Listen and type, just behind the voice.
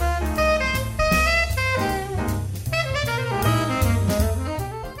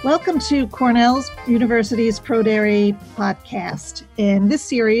Welcome to Cornell University's ProDairy podcast. In this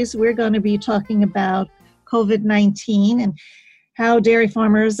series, we're going to be talking about COVID-19 and how dairy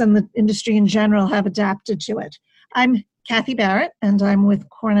farmers and the industry in general have adapted to it. I'm Kathy Barrett, and I'm with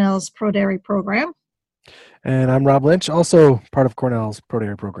Cornell's ProDairy program. And I'm Rob Lynch, also part of Cornell's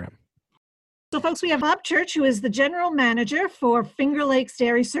ProDairy program. So folks, we have Bob Church, who is the general manager for Finger Lakes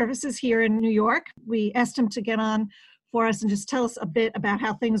Dairy Services here in New York. We asked him to get on for us and just tell us a bit about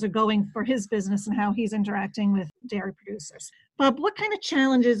how things are going for his business and how he's interacting with dairy producers. Bob, what kind of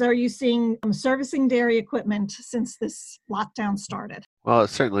challenges are you seeing servicing dairy equipment since this lockdown started? Well, it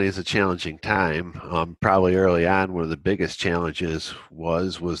certainly is a challenging time. Probably early on, one of the biggest challenges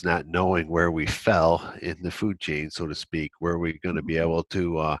was not knowing where we fell in the food chain, so to speak. Were we going to be able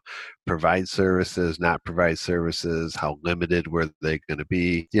to provide services, not provide services? How limited were they going to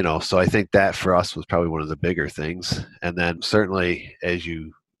be? So I think that for us was probably one of the bigger things. And then certainly as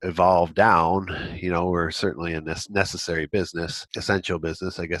you evolve down, we're certainly in this necessary business, essential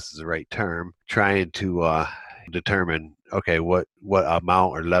business, I guess is the right term, trying to determine, okay, what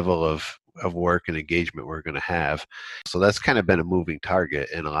amount or level of work and engagement we're going to have. So that's kind of been a moving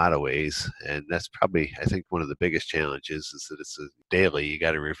target in a lot of ways. And that's probably, I think, one of the biggest challenges is that it's a daily, you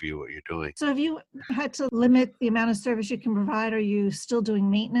got to review what you're doing. So have you had to limit the amount of service you can provide? Are you still doing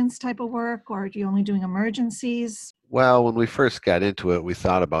maintenance type of work, or are you only doing emergencies? Well, when we first got into it, we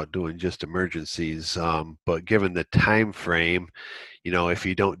thought about doing just emergencies. But given the time frame, if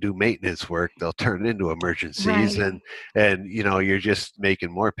you don't do maintenance work, they'll turn into emergencies, Right. and you're just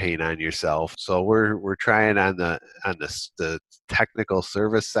making more pain on yourself. So we're trying on the technical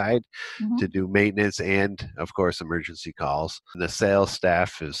service side to do maintenance and, of course, emergency calls. And the sales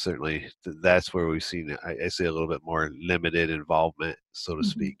staff is certainly, that's where we've seen, I see a little bit more limited involvement, so to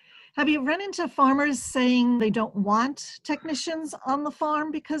speak. Have you run into farmers saying they don't want technicians on the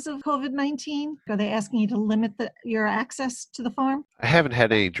farm because of COVID-19? Are they asking you to limit your access to the farm? I haven't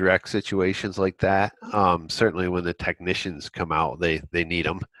had any direct situations like that. Certainly when the technicians come out, they need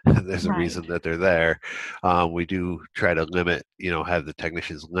them. There's a reason that they're there. We do try to limit, have the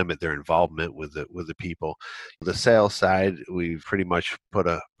technicians limit their involvement with the people. The sales side, we've pretty much put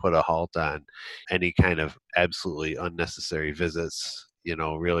a halt on any kind of absolutely unnecessary visits.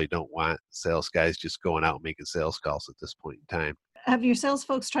 Really don't want sales guys just going out and making sales calls at this point in time. Have your sales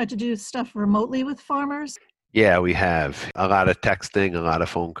folks tried to do stuff remotely with farmers? Yeah, we have a lot of texting, a lot of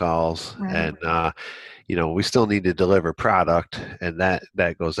phone calls, and we still need to deliver product, and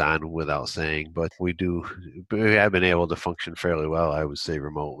that goes on without saying. But we have been able to function fairly well, I would say,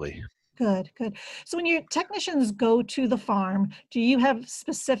 remotely. Good. So when your technicians go to the farm, do you have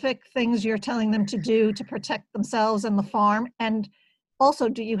specific things you're telling them to do to protect themselves and the farm? And also,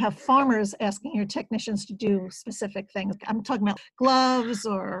 do you have farmers asking your technicians to do specific things? I'm talking about gloves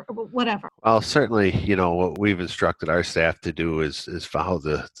or whatever. Well, certainly, what we've instructed our staff to do is follow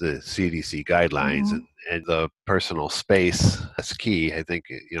the CDC guidelines and the personal space. That's key, I think,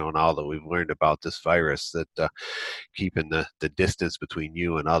 in all that we've learned about this virus, that keeping the distance between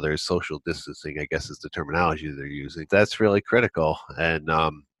you and others, social distancing, I guess is the terminology they're using. That's really critical. And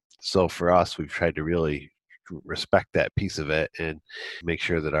so for us, we've tried to really respect that piece of it and make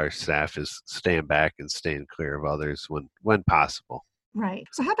sure that our staff is staying back and staying clear of others when possible. Right.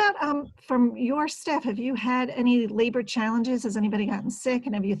 So how about from your staff, have you had any labor challenges? Has anybody gotten sick?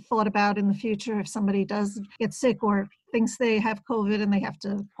 And have you thought about in the future if somebody does get sick or thinks they have COVID and they have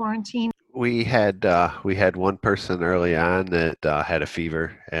to quarantine? We had one person early on that had a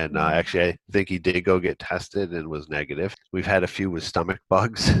fever, and actually I think he did go get tested and was negative. We've had a few with stomach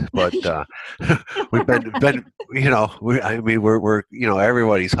bugs, but we've been we're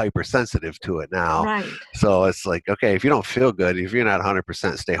everybody's hypersensitive to it now. Right. So it's like, okay, if you don't feel good, if you're not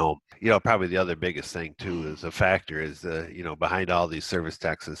 100%, stay home. Probably the other biggest thing too is a factor is behind all these service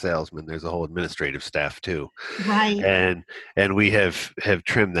techs and salesmen, there's a whole administrative staff too. Right. And we have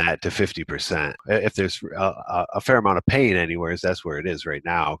trimmed that to 50%. If there's a fair amount of pain anywhere, that's where it is right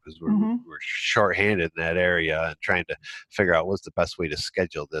now, because we're shorthanded in that area, and trying to figure out what's the best way to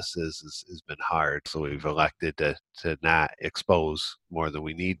schedule this has been hard. So we've elected to not expose more than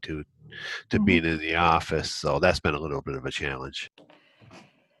we need to being in the office. So that's been a little bit of a challenge.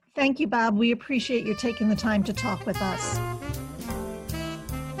 Thank you, Bob. We appreciate you taking the time to talk with us.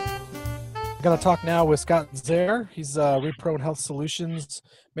 I'm going to talk now with Scott Zaire. He's Repro and Health Solutions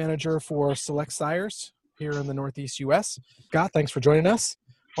Manager for Select Sires here in the Northeast U.S. Scott, thanks for joining us.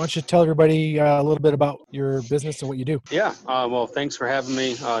 Why don't you tell everybody a little bit about your business and what you do? Yeah, well, thanks for having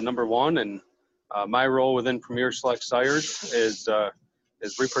me, number one. And my role within Premier Select Sires is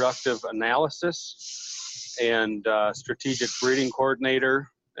reproductive analysis and strategic breeding coordinator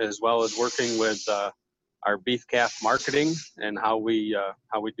as well as working with our beef calf marketing and how we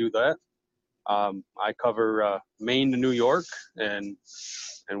do that. I cover Maine to New York and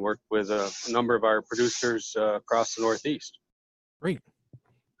work with a number of our producers across the Northeast. Great.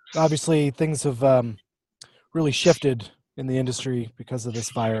 Obviously, things have really shifted in the industry because of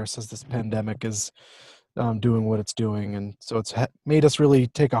this virus, as this pandemic is doing what it's doing, and so it's made us really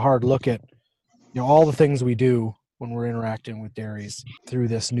take a hard look at all the things we do when we're interacting with dairies through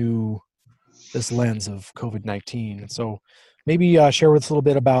this lens of COVID-19. So maybe share with us a little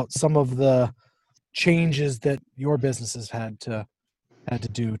bit about some of the changes that your business has had to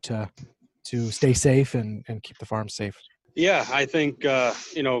do to stay safe and keep the farm safe. Yeah, I think,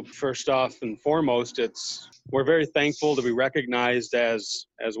 first off and foremost, we're very thankful to be recognized as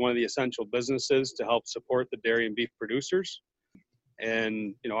one of the essential businesses to help support the dairy and beef producers.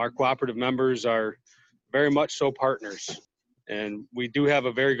 And, our cooperative members are very much so partners. And we do have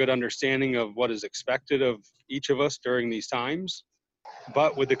a very good understanding of what is expected of each of us during these times.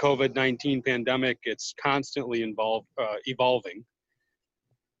 But with the COVID-19 pandemic, it's constantly evolving.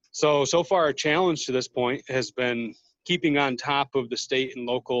 So far, our challenge to this point has been keeping on top of the state and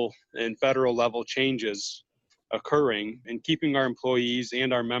local and federal level changes occurring and keeping our employees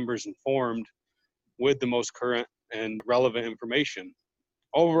and our members informed with the most current and relevant information.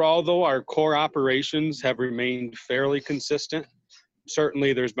 Overall, though, our core operations have remained fairly consistent.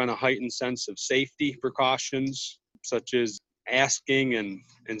 Certainly, there's been a heightened sense of safety precautions, such as asking and,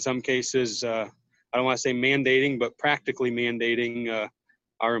 in some cases, I don't want to say mandating, but practically mandating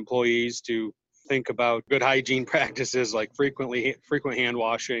our employees to think about good hygiene practices like frequent hand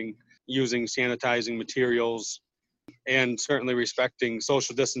washing, using sanitizing materials, and certainly respecting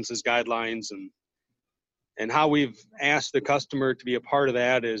social distances guidelines. And how we've asked the customer to be a part of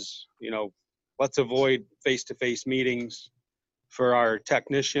that is, let's avoid face-to-face meetings. For our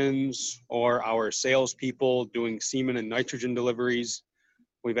technicians or our salespeople doing semen and nitrogen deliveries,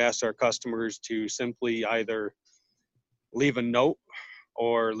 we've asked our customers to simply either leave a note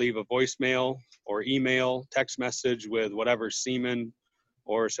or leave a voicemail or email, text message with whatever semen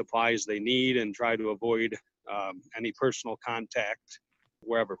or supplies they need, and try to avoid any personal contact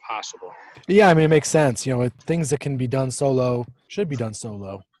wherever possible. Yeah, I mean, it makes sense. Things that can be done solo should be done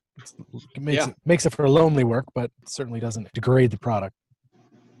solo. It makes it for lonely work, but certainly doesn't degrade the product.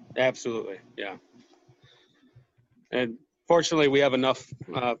 Absolutely, yeah. And fortunately, we have enough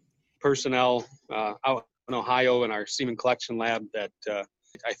personnel out in Ohio in our semen collection lab that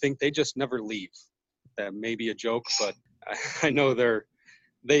I think they just never leave. That may be a joke, but I know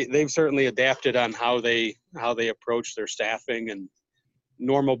they've certainly adapted on how they approach their staffing, and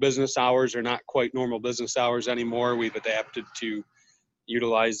normal business hours are not quite normal business hours anymore. We've adapted to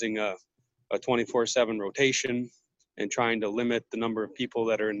utilizing a 24/7 rotation and trying to limit the number of people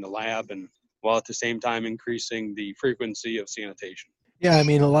that are in the lab, and while at the same time increasing the frequency of sanitation. Yeah, I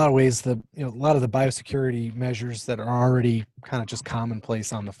mean, in a lot of ways, a lot of the biosecurity measures that are already kind of just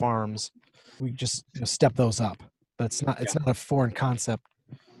commonplace on the farms, we just step those up. But it's not a foreign concept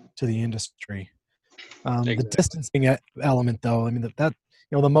to the industry. Exactly. The distancing element, though, I mean, that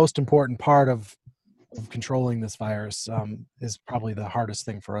the most important part of controlling this virus is probably the hardest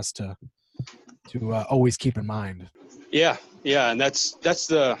thing for us to always keep in mind. Yeah, and that's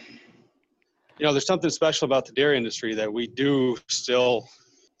the there's something special about the dairy industry that we do still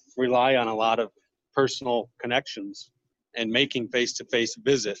rely on a lot of personal connections and making face-to-face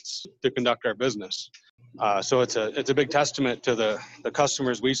visits to conduct our business. So it's a big testament to the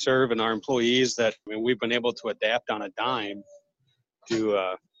customers we serve and our employees that we've been able to adapt on a dime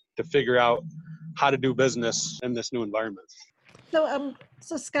to figure out how to do business in this new environment.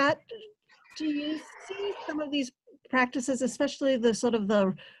 So Scott, do you see some of these practices, especially the sort of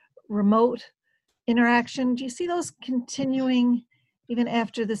the remote interaction, do you see those continuing even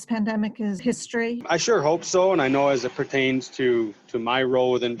after this pandemic is history? I sure hope so, and I know as it pertains to my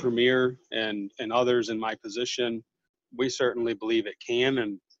role within Premier and others in my position, we certainly believe it can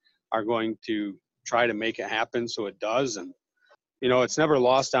and are going to try to make it happen so it does. And it's never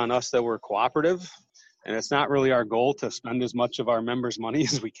lost on us that we're cooperative, and it's not really our goal to spend as much of our members' money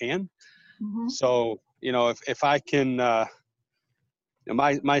as we can. Mm-hmm. So, if I can,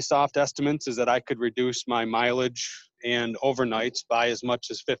 my soft estimates is that I could reduce my mileage and overnights by as much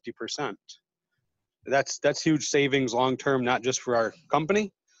as 50%. That's huge savings long-term, not just for our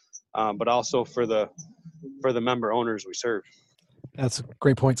company, but also for the member owners we serve. That's a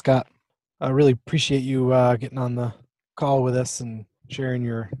great point, Scott. I really appreciate you getting on the call with us and sharing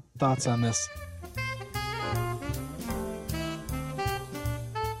your thoughts on this.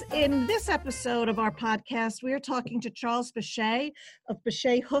 In this episode of our podcast, we are talking to Charles Bechet of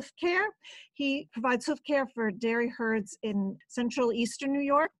Bechet Hoof Care. He provides hoof care for dairy herds in central eastern New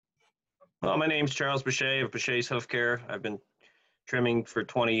York. Well, my name's Charles Bechet of Bechet's Hoof Care. I've been trimming for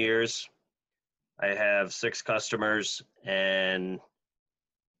 20 years. I have 6 customers and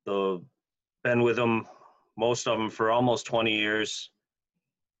been with them, most of them, for almost 20 years.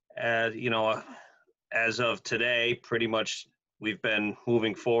 As of today, pretty much we've been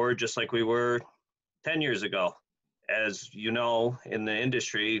moving forward just like we were 10 years ago. As you know, in the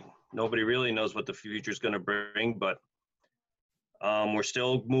industry, nobody really knows what the future is going to bring, but we're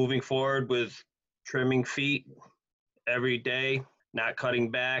still moving forward with trimming feet every day, not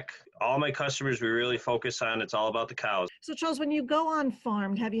cutting back. All my customers, we really focus on, it's all about the cows. So Charles, when you go on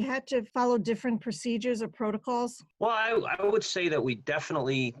farm, have you had to follow different procedures or protocols? Well, I would say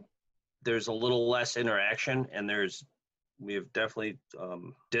that there's a little less interaction, and we have definitely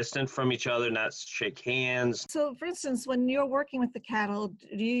distant from each other, not shake hands. So for instance, when you're working with the cattle,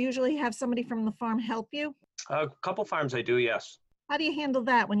 do you usually have somebody from the farm help you? A couple farms I do, yes. How do you handle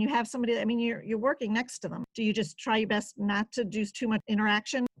that when you have somebody, you're working next to them? Do you just try your best not to do too much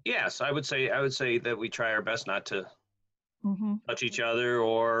interaction? Yes, I would say that we try our best not to Mm-hmm. touch each other,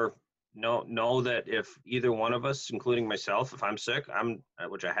 or know that if either one of us, including myself, if I'm sick,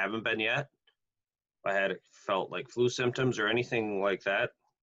 which I haven't been yet, if I felt like flu symptoms or anything like that,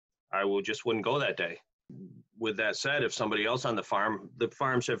 I wouldn't go that day. With that said, if somebody else on the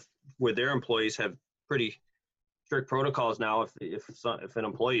farms where their employees have pretty strict protocols now. If an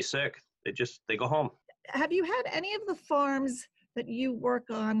employee is sick, they go home. Have you had any of the farms that you work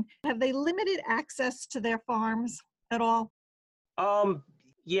on, have they limited access to their farms at all?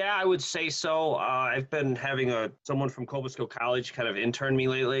 Yeah, I would say so. I've been having someone from Cobleskill College kind of intern me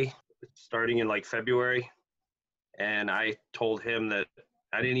lately, starting in like February. And I told him that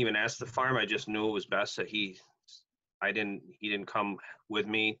I didn't even ask the farm. I just knew it was best that he didn't come with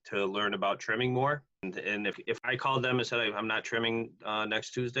me to learn about trimming more. And if I called them and said, I'm not trimming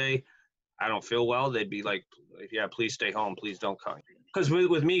next Tuesday, I don't feel well, they'd be like, yeah, please stay home. Please don't come. Because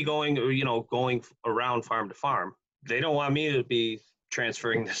with me going around farm to farm, they don't want me to be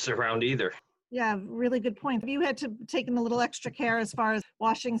transferring this around either. Yeah, really good point. Have you had to take a little extra care as far as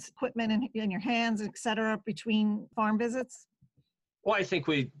washing equipment in your hands, et cetera, between farm visits? Well, I think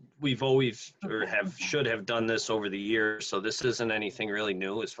we've always should have done this over the years, so this isn't anything really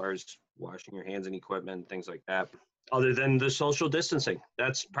new as far as washing your hands and equipment and things like that. Other than the social distancing,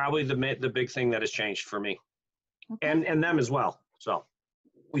 that's probably the big thing that has changed for me, okay. and them as well. So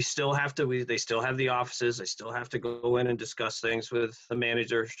we still have to. They still have the offices. I still have to go in and discuss things with the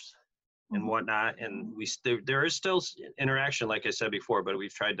managers and whatnot. And there is still interaction, like I said before, but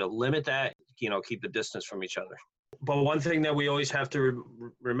we've tried to limit that. Keep the distance from each other. But one thing that we always have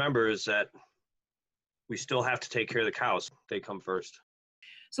to remember is that we still have to take care of the cows. They come first.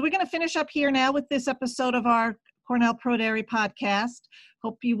 So we're going to finish up here now with this episode of our Cornell Pro Dairy podcast.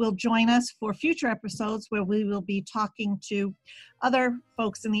 Hope you will join us for future episodes where we will be talking to other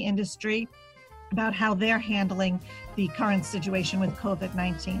folks in the industry about how they're handling the current situation with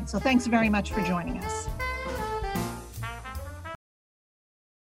COVID-19. So thanks very much for joining us.